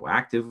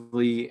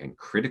proactively and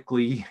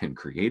critically and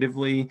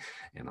creatively,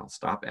 and I'll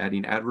stop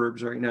adding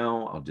adverbs right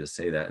now, I'll just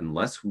say that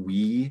unless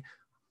we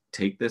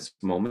take this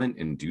moment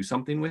and do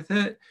something with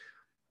it,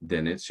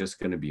 then it's just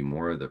going to be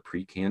more of the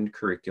pre-canned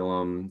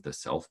curriculum, the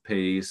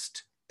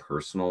self-paced,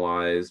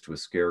 personalized with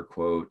scare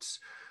quotes,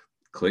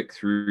 click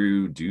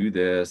through, do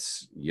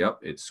this, yep,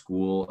 it's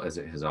school as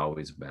it has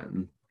always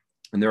been.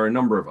 And there are a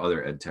number of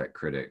other ed tech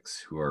critics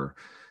who are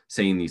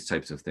saying these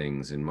types of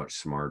things in much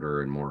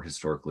smarter and more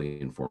historically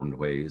informed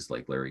ways,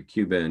 like Larry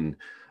Cuban,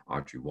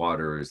 Audrey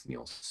Waters,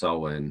 Neil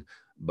Selwyn.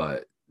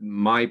 But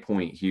my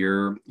point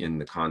here in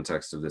the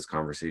context of this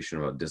conversation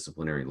about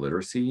disciplinary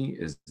literacy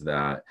is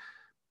that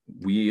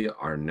we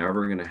are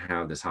never going to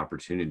have this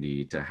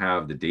opportunity to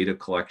have the data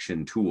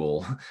collection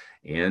tool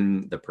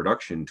and the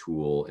production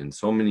tool in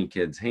so many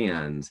kids'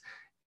 hands.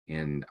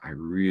 And I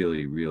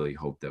really, really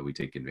hope that we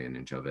take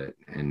advantage of it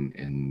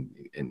and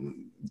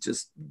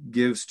just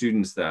give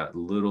students that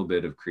little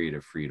bit of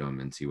creative freedom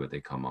and see what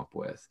they come up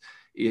with.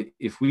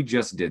 If we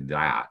just did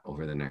that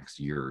over the next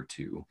year or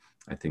two,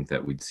 I think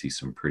that we'd see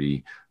some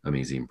pretty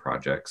amazing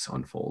projects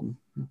unfold.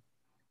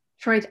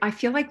 Troy, I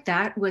feel like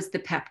that was the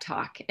pep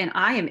talk, and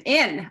I am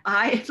in.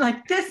 I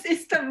like, this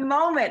is the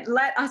moment.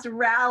 Let us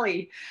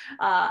rally.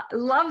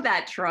 Love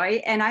that,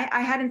 Troy. And I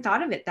hadn't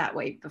thought of it that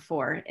way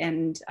before.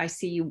 And I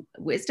see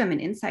wisdom and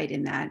insight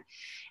in that.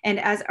 And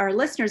as our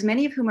listeners,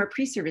 many of whom are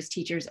pre-service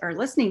teachers, are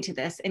listening to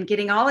this and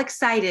getting all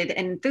excited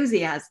and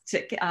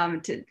enthusiastic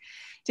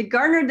to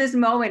garner this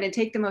moment and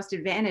take the most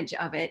advantage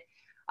of it.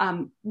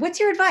 What's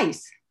your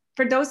advice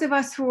for those of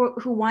us who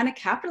want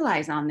to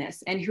capitalize on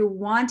this and who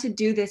want to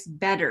do this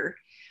better?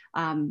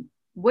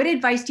 What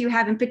advice do you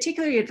have, and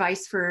particularly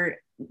advice for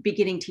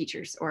beginning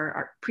teachers or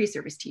our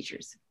pre-service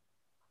teachers?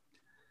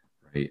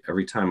 Right.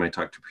 Every time I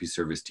talk to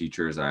pre-service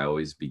teachers, I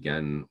always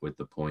begin with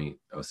the point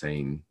of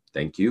saying,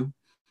 thank you.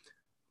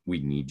 We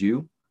need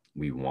you.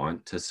 We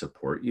want to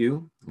support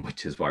you,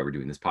 which is why we're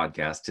doing this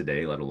podcast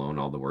today, let alone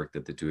all the work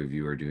that the two of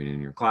you are doing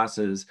in your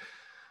classes.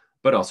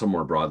 But also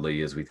more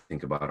broadly, as we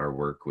think about our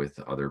work with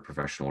other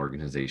professional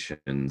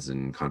organizations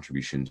and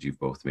contributions you've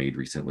both made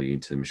recently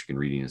to the Michigan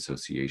Reading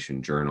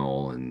Association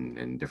Journal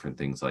and different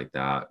things like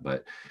that.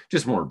 But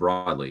just more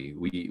broadly,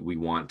 we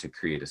want to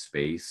create a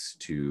space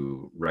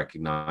to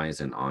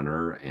recognize and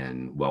honor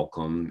and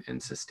welcome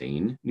and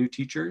sustain new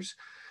teachers.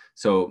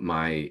 So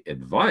my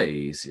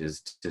advice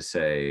is to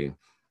say,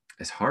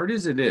 as hard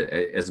as it is,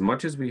 as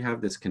much as we have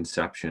this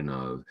conception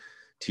of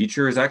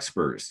teacher is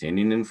expert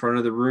standing in front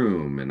of the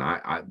room. And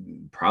I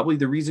probably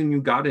the reason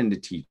you got into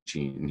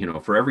teaching,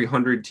 for every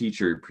 100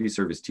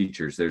 pre-service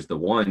teachers, there's the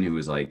one who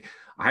was like,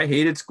 I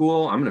hated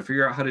school. I'm going to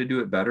figure out how to do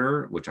it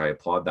better, which I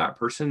applaud that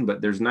person. But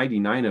there's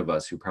 99 of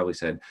us who probably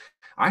said,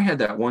 I had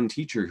that one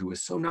teacher who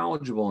was so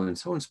knowledgeable and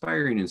so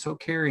inspiring and so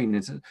caring.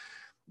 And so,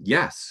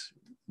 yes,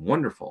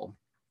 wonderful.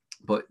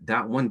 But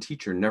that one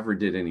teacher never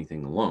did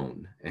anything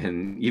alone.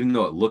 And even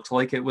though it looked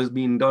like it was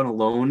being done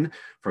alone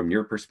from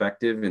your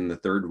perspective in the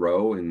third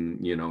row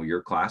in,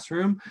 your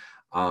classroom,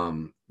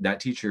 that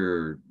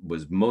teacher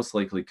was most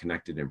likely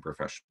connected in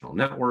professional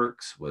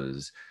networks,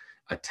 was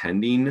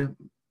attending,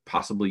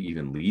 possibly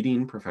even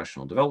leading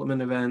professional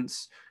development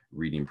events,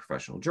 reading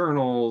professional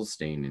journals,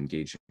 staying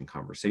engaged in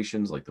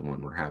conversations like the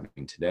one we're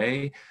having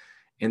today.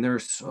 And there are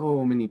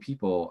so many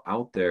people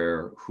out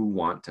there who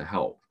want to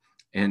help.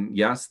 And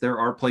yes, there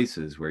are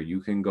places where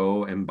you can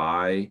go and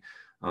buy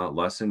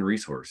lesson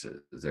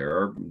resources. There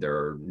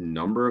are a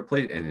number of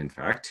places, and in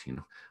fact,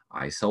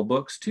 I sell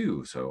books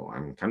too. So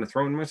I'm kind of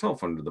throwing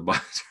myself under the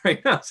bus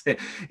right now. Saying,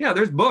 yeah,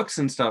 there's books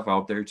and stuff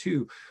out there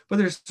too, but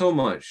there's so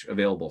much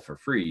available for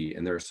free,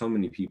 and there are so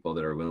many people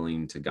that are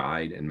willing to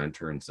guide and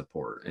mentor and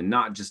support, and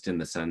not just in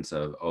the sense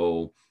of,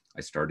 oh,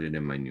 I started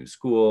in my new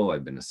school,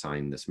 I've been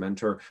assigned this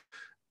mentor.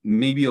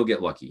 Maybe you'll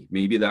get lucky.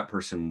 Maybe that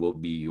person will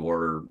be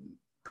your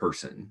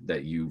person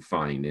that you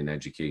find in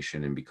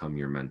education and become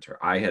your mentor.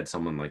 I had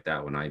someone like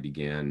that when I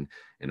began,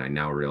 and I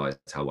now realize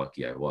how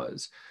lucky I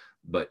was.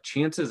 But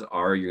chances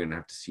are you're going to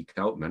have to seek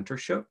out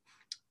mentorship,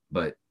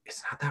 but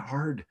it's not that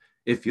hard.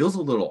 It feels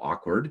a little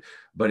awkward,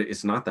 but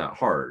it's not that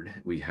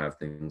hard. We have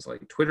things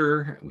like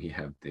Twitter, we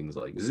have things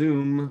like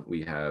Zoom,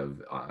 we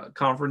have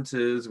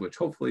conferences, which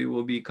hopefully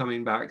will be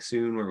coming back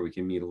soon, where we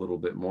can meet a little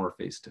bit more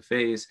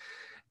face-to-face.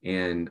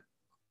 And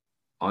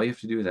all you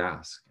have to do is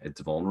ask. It's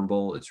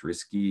vulnerable, it's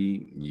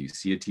risky. You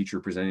see a teacher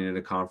presenting at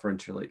a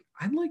conference, you're like,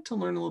 I'd like to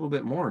learn a little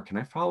bit more. Can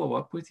I follow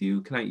up with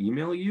you? Can I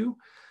email you?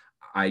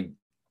 I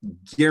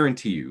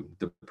guarantee you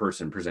the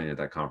person presenting at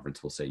that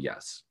conference will say,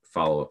 yes,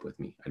 follow up with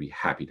me. I'd be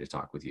happy to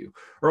talk with you,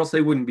 or else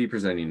they wouldn't be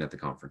presenting at the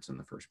conference in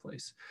the first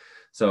place.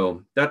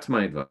 So that's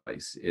my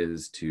advice,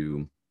 is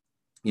to,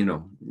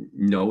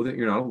 know that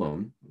you're not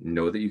alone,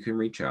 know that you can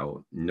reach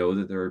out, know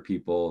that there are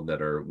people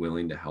that are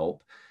willing to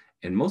help.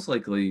 And most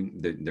likely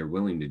they're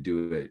willing to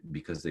do it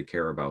because they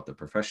care about the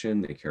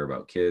profession, they care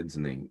about kids,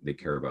 and they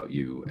care about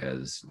you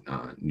as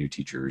new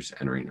teachers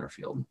entering our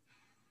field.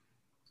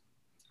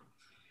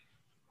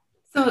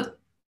 So,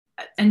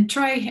 and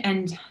Troy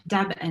and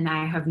Deb and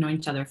I have known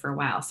each other for a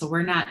while, so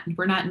we're not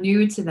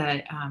new to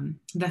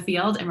the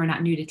field, and we're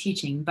not new to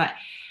teaching, but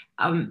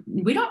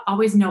we don't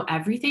always know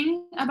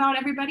everything about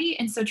everybody.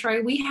 And so,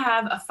 Troy, we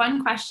have a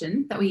fun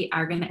question that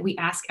we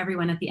ask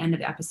everyone at the end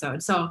of the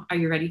episode. So, are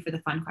you ready for the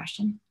fun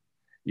question?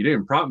 You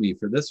didn't prompt me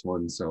for this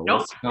one, so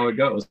Nope. Let's see how it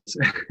goes.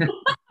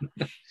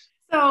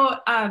 So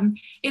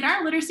in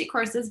our literacy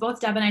courses, both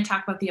Deb and I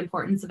talk about the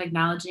importance of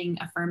acknowledging,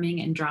 affirming,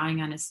 and drawing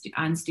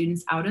on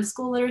students' out of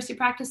school literacy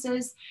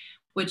practices,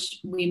 which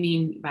we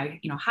mean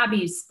by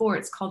hobbies,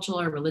 sports, cultural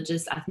or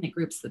religious ethnic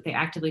groups that they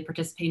actively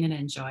participate in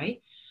and enjoy.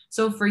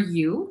 So for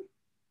you,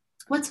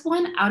 what's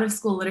one out of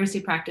school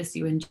literacy practice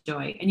you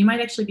enjoy? And you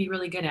might actually be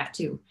really good at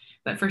too,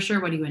 but for sure,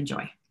 what do you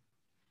enjoy?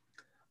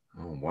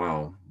 Oh,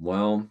 wow.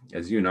 Well,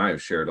 as you and I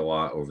have shared a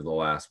lot over the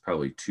last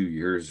probably 2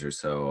 years or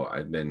so,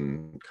 I've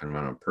been kind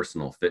of on a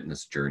personal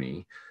fitness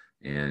journey.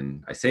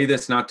 And I say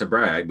this not to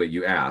brag, but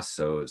you asked.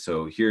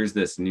 So here's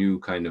this new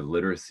kind of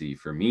literacy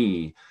for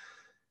me,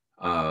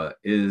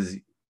 is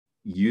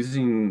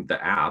using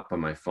the app on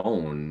my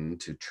phone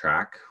to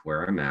track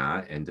where I'm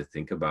at and to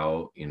think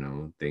about,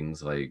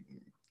 things like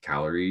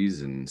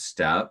calories and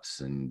steps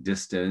and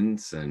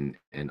distance and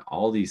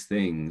all these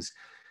things.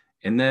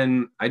 And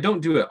then I don't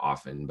do it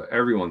often, but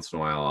every once in a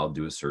while I'll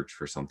do a search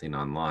for something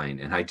online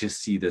and I just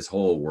see this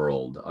whole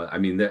world. I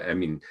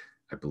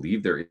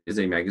believe there is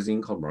a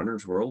magazine called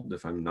Runner's World,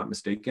 if I'm not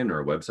mistaken,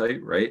 or a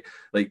website, right?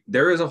 Like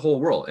there is a whole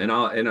world. And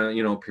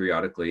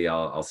periodically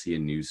I'll see a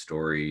news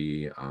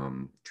story.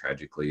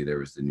 Tragically, there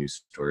was the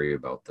news story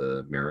about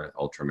the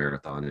ultra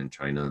marathon in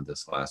China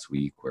this last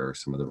week where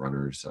some of the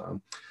runners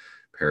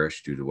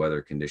perished due to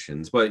weather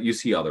conditions. But you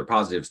see other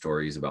positive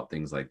stories about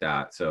things like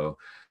that. So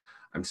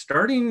I'm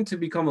starting to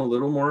become a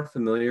little more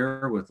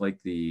familiar with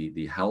like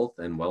the health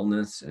and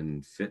wellness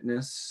and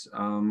fitness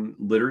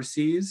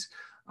literacies,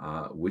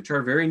 which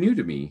are very new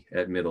to me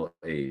at middle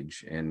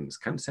age. And it's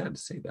kind of sad to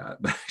say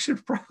that, but I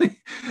should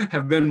probably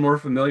have been more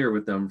familiar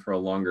with them for a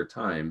longer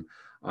time.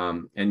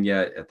 And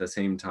yet at the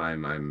same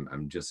time,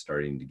 I'm just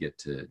starting to get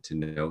to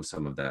know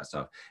some of that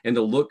stuff and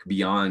to look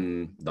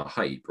beyond the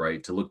hype,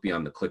 right? To look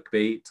beyond the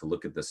clickbait, to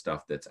look at the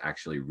stuff that's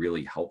actually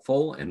really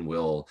helpful and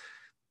will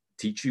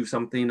teach you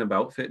something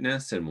about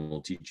fitness, and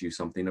will teach you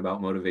something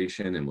about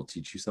motivation, and will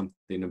teach you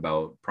something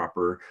about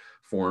proper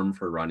form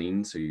for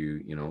running so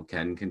you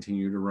can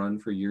continue to run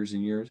for years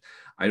and years.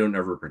 I don't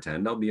ever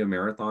pretend I'll be a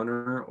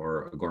marathoner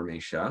or a gourmet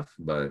chef,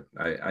 but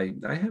I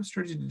have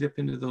started to dip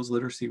into those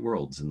literacy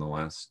worlds in the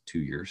last 2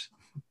 years.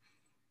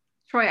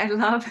 Troy, I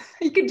love,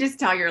 you can just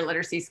tell you're a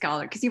literacy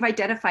scholar because you've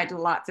identified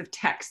lots of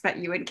texts that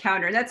you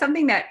encounter. That's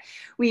something that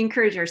we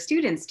encourage our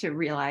students to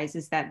realize,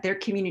 is that their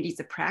communities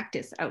of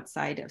practice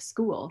outside of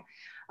school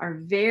are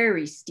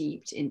very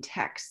steeped in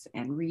texts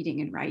and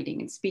reading and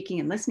writing and speaking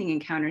and listening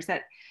encounters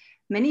that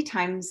many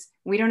times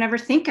we don't ever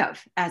think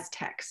of as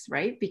texts,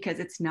 right? Because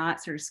it's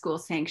not sort of school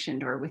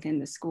sanctioned or within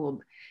the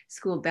school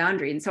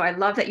boundary. And so I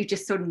love that you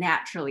just so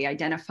naturally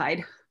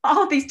identified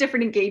all these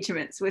different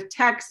engagements with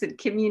texts and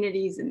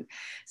communities and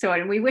so on.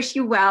 And we wish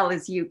you well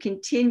as you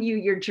continue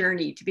your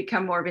journey to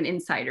become more of an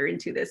insider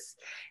into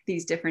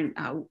these different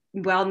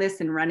wellness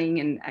and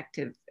running and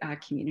active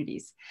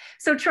communities.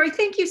 So Troy,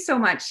 thank you so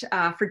much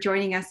for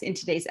joining us in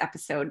today's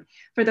episode.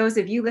 For those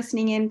of you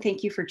listening in,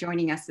 thank you for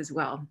joining us as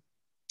well.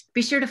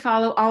 Be sure to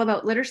follow All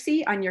About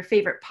Literacy on your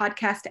favorite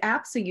podcast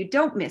app so you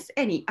don't miss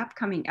any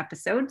upcoming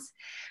episodes.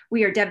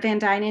 We are Deb Van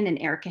Dynen and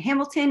Erica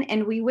Hamilton,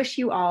 and we wish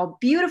you all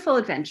beautiful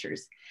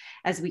adventures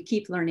as we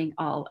keep learning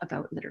all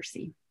about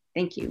literacy.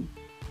 Thank you.